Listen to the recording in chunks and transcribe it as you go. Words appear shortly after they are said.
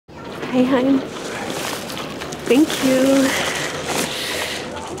Hey, hon. Thank you.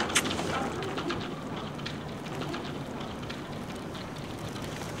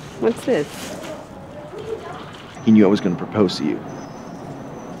 What's this? He knew I was going to propose to you.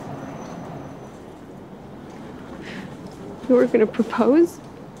 You were going to propose?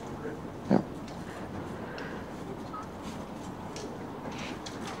 Yeah.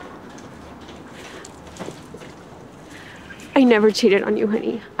 I never cheated on you,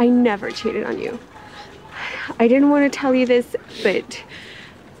 honey. I never cheated on you. I didn't want to tell you this, but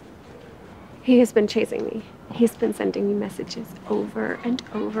he has been chasing me. He's been sending me messages over and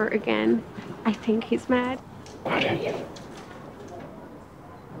over again. I think he's mad. What?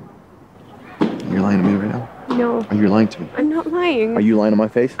 You're lying to me right now? No. Are you lying to me? I'm not lying. Are you lying to my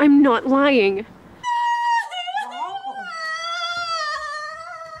face? I'm not lying.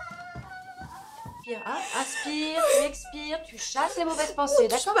 Inspire, tu expires, tu chasses les mauvaises pensées,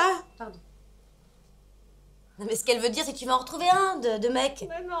 d'accord? Pardon. Non mais ce qu'elle veut dire, c'est que tu vas en retrouver un de mec.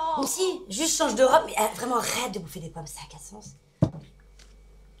 Mais non. Ou si, juste change de robe, mais vraiment arrête de bouffer des pommes, ça a qu'à sens.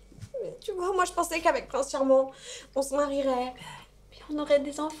 Mais tu vois, moi je pensais qu'avec Prince Charmant, on se marierait, puis on aurait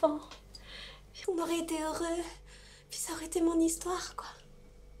des enfants, puis on aurait été heureux, puis ça aurait été mon histoire, quoi.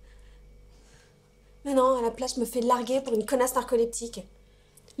 Mais non, à la place, je me fais larguer pour une connasse narcoleptique.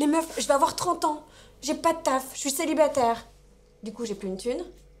 Les meufs, je vais avoir 30 ans, j'ai pas de taf, je suis célibataire. Du coup, j'ai plus une thune.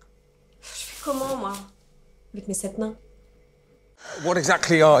 Je fais comment, moi? Avec mes 7 nains. What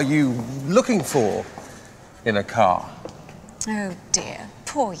exactly are you looking for in a car? Oh dear,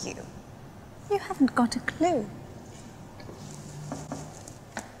 poor you. You haven't got a clue.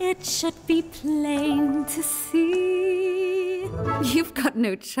 It should be plain to see. You've got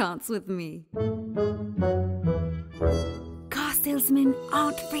no chance with me. Car salesmen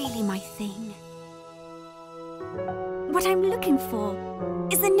aren't really my thing. What I'm looking for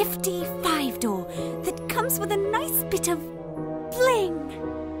is a nifty 5-door that comes with a nice bit of bling.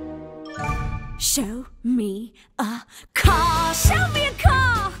 Show me a car. Show me a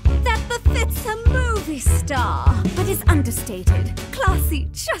car that befits a movie star, but is understated, classy,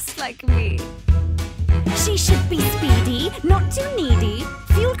 just like me. She should be speedy, not too needy,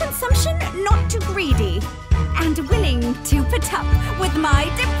 fuel consumption, not too greedy, and willing to put up with my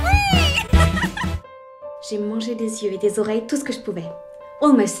debris. J'ai mangé des yeux et des oreilles tout ce que je pouvais,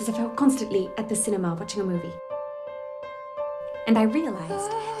 almost as if I were constantly at the cinema watching a movie. And I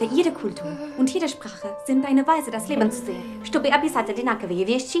realized that jede Kultur und jede Sprache sind eine Weise, das Leben zu sehen. Știu abisate din acăvie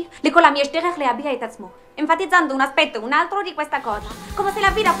viești, le colamieštere le abia itați mo, enfatizzando un aspetto o un altro di questa cosa, come se la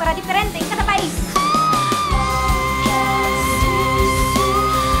vita fosse differente in cada paese.